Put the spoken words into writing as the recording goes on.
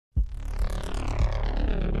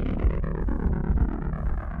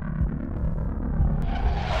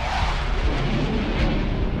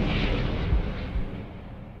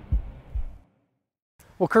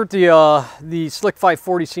Well, Kurt, the Slick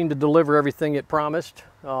 540 seemed to deliver everything it promised.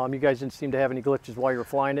 You guys didn't seem to have any glitches while you were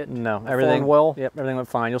flying it. No, everything well. Yep, everything went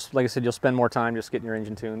fine. Like I said, you'll spend more time just getting your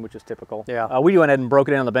engine tuned, which is typical. Yeah. We went ahead and broke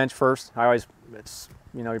it in on the bench first. It's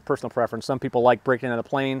your personal preference. Some people like breaking it in a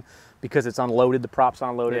plane because it's unloaded, the prop's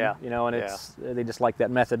unloaded. Yeah. And they just like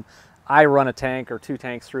that method. I run a tank or 2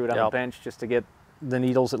 tanks through it on the bench just to get the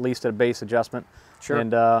needles at least at a base adjustment. Sure.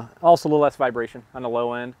 And also a little less vibration on the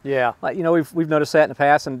low end. Yeah. We've noticed that in the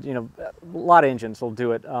past, and a lot of engines will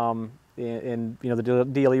do it. And the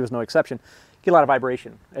DLE was no exception. Get a lot of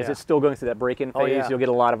vibration as it's still going through that break-in phase. You'll get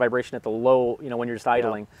a lot of vibration at the low, when you're just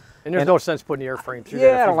idling. And there's no sense putting the airframe through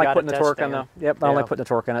that. I don't like putting the torque on the. I don't like putting the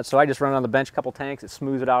torque on it. So I just run it on the bench, a couple tanks. It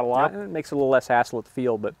smooths it out a lot, and it makes it a little less hassle at the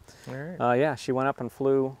field. But yeah, she went up and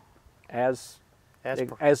flew as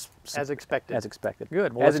expected. As expected.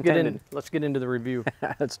 Good. Well, let's get into the review.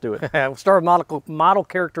 Let's do it. We'll start with model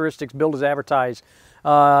characteristics, build as advertised.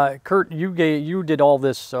 Kurt, you did all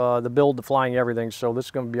this, the build, the flying, everything. So this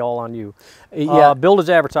is going to be all on you. Yeah. Build as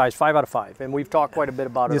advertised, 5 out of 5, and we've talked quite a bit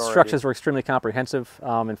about it. The instructions were extremely comprehensive.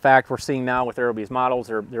 In fact, we're seeing now with Aerobeez models,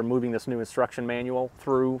 they're moving this new instruction manual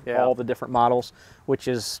through all the different models, which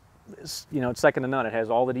is. It's second to none. It has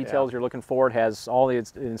all the details you're looking for. It has all the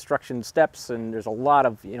instruction steps, and there's a lot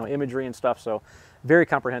of imagery and stuff. So, very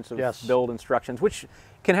comprehensive build instructions, which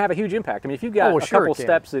can have a huge impact. I mean, if you've got a couple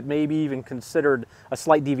steps that maybe even considered a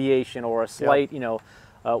slight deviation or a slight,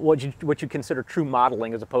 what you consider true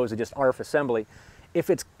modeling as opposed to just ARF assembly, if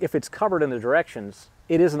it's covered in the directions,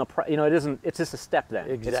 it isn't it's just a step then.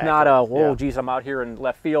 Exactly. It's not a geez, I'm out here in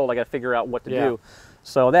left field, I got to figure out what to do.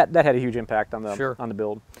 So that had a huge impact on the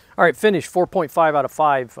build. All right, finish 4.5 out of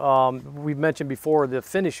 5. We've mentioned before the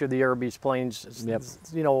finish of the Aerobeez planes.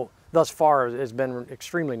 Thus far has been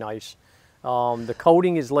extremely nice. The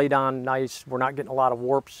coating is laid on nice. We're not getting a lot of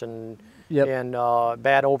warps and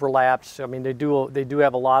bad overlaps. I mean, they do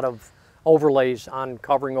have a lot of overlays on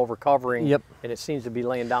covering over covering, and it seems to be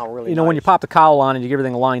laying down really nice. When you pop the cowl on and you get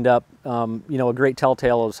everything lined up, a great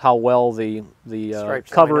telltale is how well the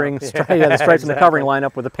covering, the stripes and the covering line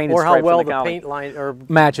up with the painted stripes. Or how well the paint line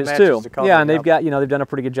matches too. The and they've got they've done a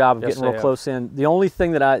pretty good job of getting real close in. The only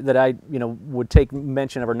thing that I would take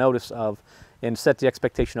mention of or notice of and set the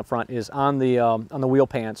expectation up front is on the wheel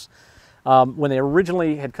pants. When they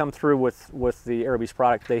originally had come through with the Aerobeez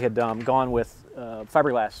product, they had gone with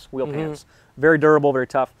fiberglass wheel pants. Very durable, very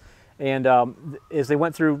tough. And as they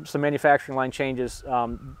went through some manufacturing line changes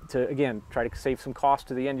to, again, try to save some cost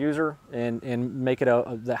to the end user and make it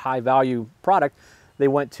the high value product, they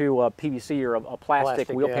went to a PVC or a plastic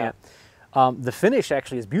wheel pant. The finish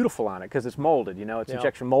actually is beautiful on it because it's molded, it's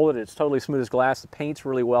injection molded, it's totally smooth as glass, the paint's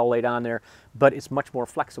really well laid on there, but it's much more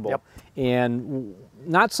flexible. And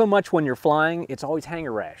not so much when you're flying, it's always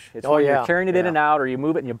hanger rash. It's when you're carrying it in and out or you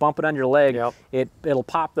move it and you bump it on your leg, it'll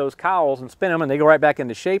pop those cowls and spin them and they go right back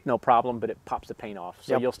into shape, no problem, but it pops the paint off.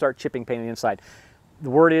 So you'll start chipping paint on the inside. The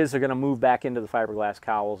word is they're going to move back into the fiberglass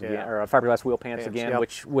cowls again, or fiberglass wheel pants again,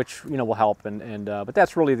 which will help. But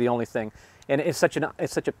that's really the only thing. And it's such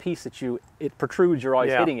a piece that it protrudes. You're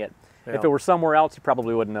always hitting it. If it were somewhere else, you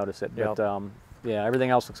probably wouldn't notice it. But everything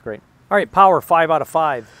else looks great. All right, power 5 out of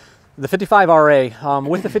 5. The 55 RA.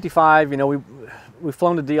 With the 55, we've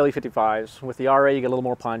flown the DLE 55s. With the RA, you get a little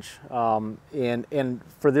more punch. And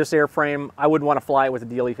for this airframe, I wouldn't want to fly it with a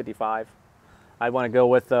DLE 55. I'd want to go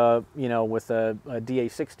with a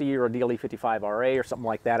DA60 or a DLE 55 RA or something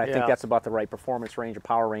like that. I think that's about the right performance range or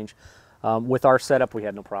power range. With our setup, we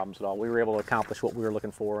had no problems at all. We were able to accomplish what we were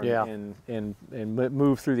looking for and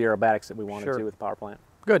move through the aerobatics that we wanted to with the power plant.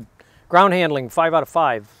 Good. Ground handling, 5 out of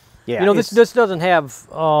 5. Yeah, this doesn't have,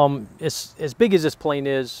 as big as this plane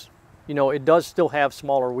is, it does still have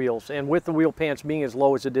smaller wheels. And with the wheel pants being as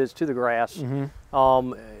low as it is to the grass,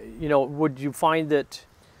 would you find that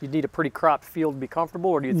you'd need a pretty cropped field to be comfortable,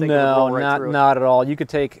 or do you think it would roll right through it? Not at all. You could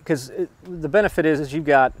take, because the benefit is you've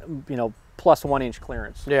got, plus 1 inch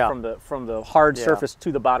clearance from the hard surface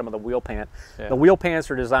to the bottom of the wheel pant. The wheel pants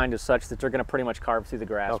are designed as such that they're going to pretty much carve through the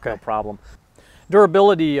grass, no problem.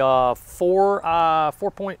 Durability, 4 out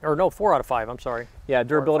of 5. I'm sorry. Yeah,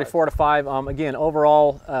 durability 4 out of 5. Again,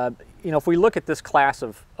 overall, if we look at this class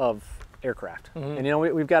of aircraft, and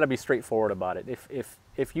we've got to be straightforward about it.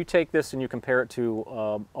 If you take this and you compare it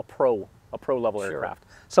to a pro level aircraft,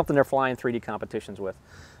 something they're flying 3D competitions with,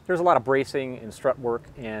 there's a lot of bracing and strut work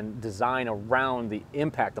and design around the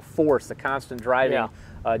impact, the force, the constant driving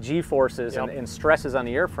G-forces and stresses on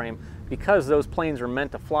the airframe, because those planes are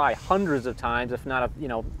meant to fly hundreds of times, if not,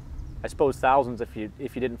 I suppose thousands if you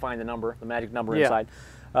didn't find the magic number inside.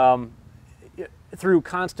 through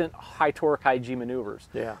constant high torque, high G maneuvers.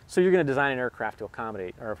 Yeah. So you're going to design an aircraft to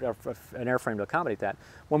accommodate, or an airframe to accommodate that.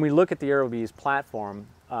 When we look at the Aerobeez platform,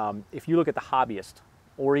 if you look at the hobbyist,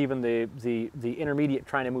 or even the intermediate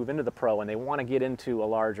trying to move into the pro, and they want to get into a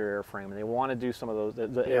larger airframe, and they want to do some of those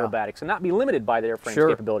the aerobatics, and not be limited by the airframe's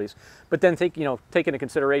capabilities, but then take into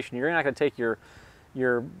consideration, you're not going to take your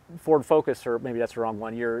Ford Focus, or maybe that's the wrong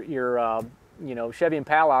one, your Chevy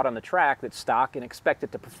Impala out on the track that's stock and expect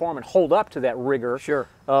it to perform and hold up to that rigor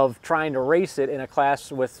of trying to race it in a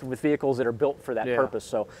class with vehicles that are built for that purpose.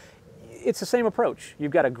 So it's the same approach.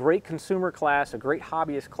 You've got a great consumer class, a great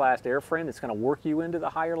hobbyist class airframe that's going to work you into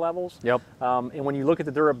the higher levels. Yep. And when you look at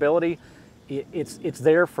the durability, it's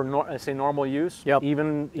there for normal use. Yep.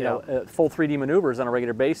 Even full 3D maneuvers on a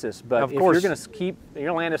regular basis. But if you're going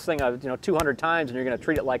to land this thing 200 times and you're going to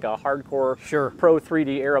treat it like a hardcore pro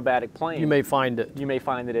 3D aerobatic plane, you may find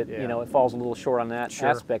that it it falls a little short on that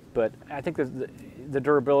aspect. But I think the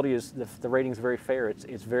durability is the rating's very fair.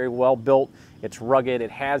 It's very well built. It's rugged.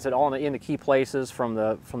 It has it all in the key places, from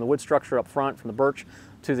the wood structure up front, from the birch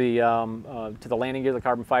to the landing gear, the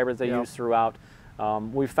carbon fiber that they use throughout.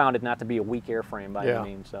 We've found it not to be a weak airframe by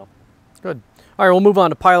any means. So good. All right, we'll move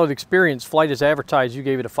on to pilot experience. Flight as advertised, you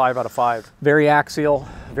gave it a 5 out of 5. Very axial,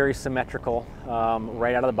 very symmetrical,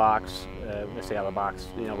 right out of the box. Let's say out of the box,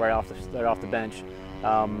 right off the bench.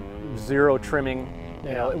 Zero trimming,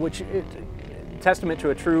 which testament to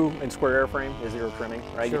a true and square airframe is zero trimming,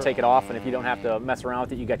 right? You take it off, and if you don't have to mess around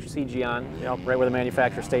with it, you got your CG on, right where the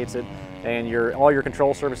manufacturer states it, and all your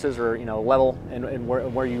control surfaces are level and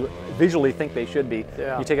where you visually think they should be.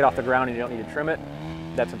 You take it off the ground and you don't need to trim it.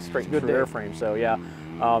 That's a straight true airframe. So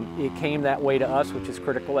it came that way to us, which is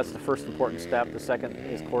critical. That's the first important step. The second,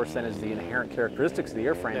 of course, then is the inherent characteristics of the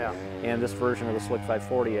airframe. And this version of the Slick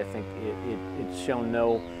 540, I think it's shown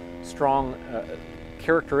no strong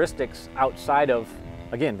characteristics outside of,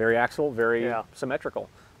 again, very axial, very symmetrical.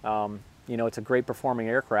 It's a great performing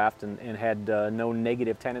aircraft and had no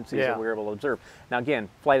negative tendencies that we were able to observe. Now again,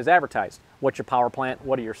 flight is advertised. What's your power plant?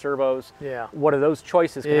 What are your servos? What are those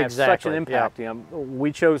choices can have such an impact?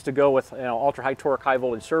 We chose to go with ultra high torque, high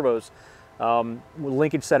voltage servos.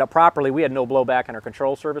 Linkage set up properly. We had no blowback on our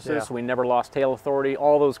control surfaces, so we never lost tail authority.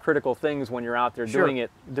 All those critical things when you're out there doing it.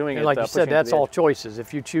 And like you said, that's all choices.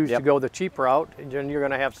 If you choose to go the cheap route, then you're going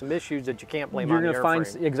to have some issues that you can't blame on the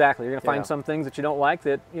airframe. Exactly. You're going to find some things that you don't like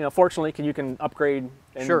that, fortunately, you can upgrade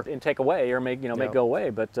and take away, or make go away.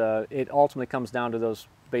 But it ultimately comes down to those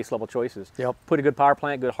base level choices. Put a good power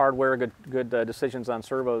plant, good hardware, good decisions on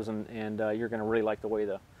servos, and you're going to really like the way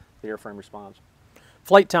the airframe responds.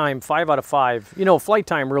 Flight time, 5 out of 5. Flight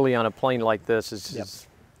time really on a plane like this is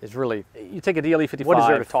really. You take a DLE 55. What is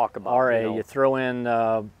there to talk about? RA, you throw in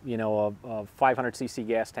a 500cc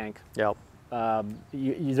gas tank.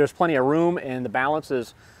 There's plenty of room, and the balance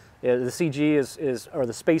is the CG or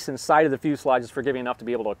the space inside of the fuselage is forgiving enough to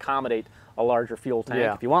be able to accommodate a larger fuel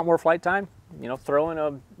tank. If you want more flight time, throw in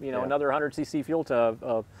another 100cc fuel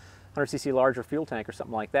to 100cc larger fuel tank or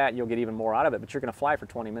something like that, you'll get even more out of it, but you're going to fly for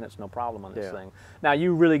 20 minutes, no problem on this thing. Now,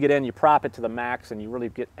 you really get in, you prop it to the max, and you really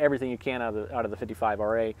get everything you can out of the 55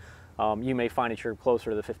 RA. You may find that you're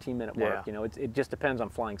closer to the 15-minute mark. It just depends on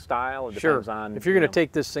flying style. It depends on, if you're going to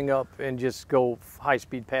take this thing up and just go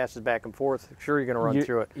high-speed passes back and forth, you're going to run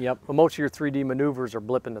through it. But most of your 3D maneuvers are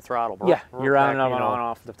blipping the throttle. You're on and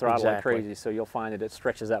off the throttle like crazy, so you'll find that it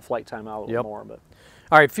stretches that flight time out a little more. But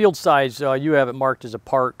all right, field size, you have it marked as a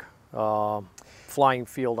park. Flying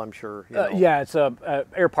field, I'm sure. It's a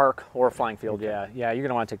air park or a flying field. You're going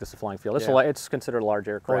to want to take this to flying field. It's considered a large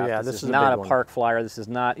aircraft. This is not a park flyer. This is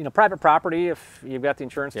not private property. If you've got the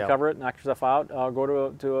insurance to cover it, knock yourself out.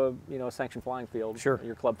 Go to a sanctioned flying field.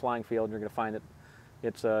 Your club flying field. And you're going to find that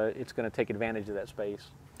it's going to take advantage of that space,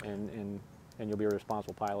 and you'll be a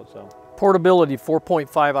responsible pilot. So portability,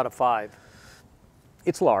 4.5 out of 5.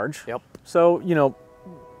 It's large. So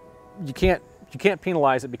you can't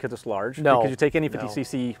penalize it because it's large. Because you take any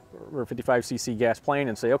 50cc or 55cc gas plane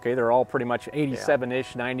and say, okay, they're all pretty much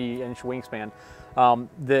 87-ish, 90-inch wingspan.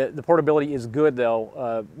 The portability is good,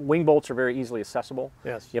 though. Wing bolts are very easily accessible.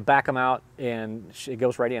 You back them out, and it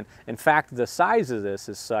goes right in. In fact, the size of this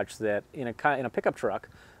is such that in a pickup truck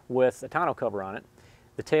with a tonneau cover on it,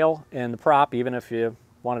 the tail and the prop, even if you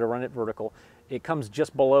wanted to run it vertical, it comes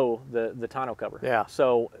just below the tonneau cover.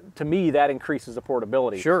 So to me, that increases the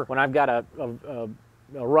portability. When I've got a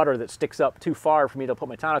rudder that sticks up too far for me to put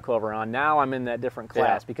my tonneau cover on, now I'm in that different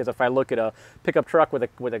class. Because if I look at a pickup truck with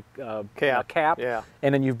a cap,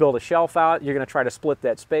 and then you've built a shelf out, you're going to try to split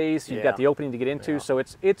that space. You've got the opening to get into. So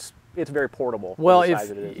it's it's very portable. Well, for the size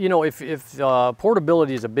that it is. you know, if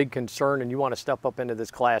portability is a big concern and you want to step up into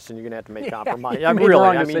this class, then you're going to have to make compromise. I mean, really,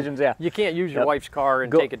 wrong I decisions. mean, you can't use your wife's car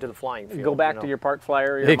and take it to the flying field. Go back to your park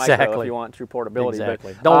flyer, your exactly. micro if you want true portability.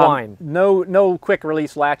 Exactly. But, don't whine. No quick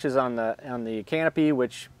release latches on the canopy,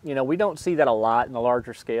 which we don't see that a lot in the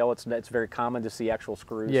larger scale. It's very common to see actual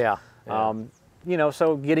screws. Yeah.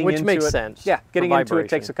 So getting which into makes it, sense. Yeah, getting into it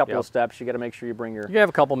takes a couple of steps. You got to make sure you bring your. You have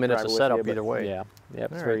a couple minutes of setup either way. Yeah,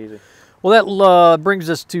 it's very easy. Well, that brings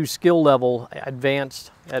us to skill level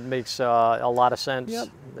advanced. That makes a lot of sense. Yep.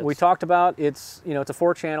 We talked about it's a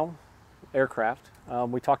 4-channel aircraft.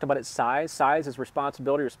 We talked about its size. Size is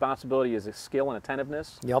responsibility. Responsibility is a skill and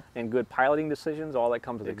attentiveness. Yep. And good piloting decisions. All that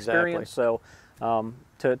comes with experience. So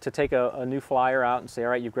to take a new flyer out and say, all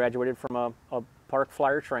right, you've graduated from a park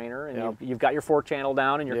flyer trainer and you've got your 4-channel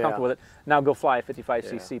down and you're comfortable with it. Now go fly a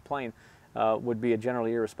 55cc plane would be a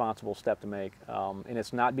generally irresponsible step to make. And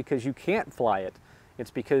it's not because you can't fly it.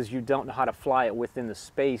 It's because you don't know how to fly it within the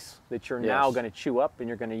space that you're now going to chew up and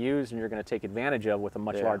you're going to use and you're going to take advantage of with a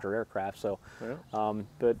much larger aircraft. So,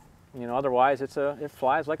 but otherwise it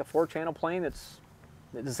flies like a 4-channel plane. It's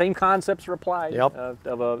the same concepts are applied of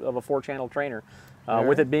a 4-channel trainer.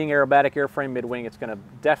 With it being aerobatic airframe mid-wing, it's going to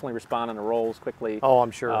definitely respond on the rolls quickly. Oh,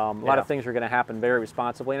 I'm sure. A lot of things are going to happen very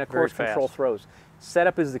responsibly, and of course, control throws.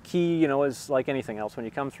 Setup is the key. Is like anything else. When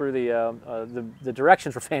you come through the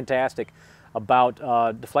directions were fantastic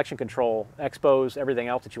about deflection control, expos, everything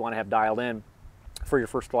else that you want to have dialed in for your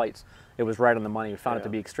first flights. It was right on the money. We found it to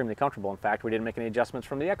be extremely comfortable. In fact, we didn't make any adjustments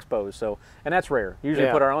from the expos. So, and that's rare. Usually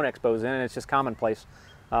put our own expos in, and it's just commonplace.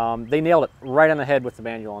 They nailed it right on the head with the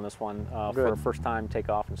manual on this one for a first time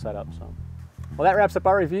takeoff and setup. So, well, that wraps up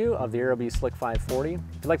our review of the Aerobeez Slick 540. If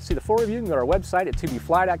you'd like to see the full review, you can go to our website at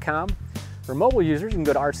tubefly.com. For mobile users, you can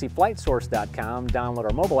go to rcflightsource.com, download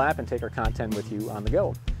our mobile app, and take our content with you on the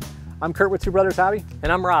go. I'm Kurt with Two Brothers Hobby.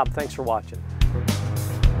 And I'm Rob. Thanks for watching.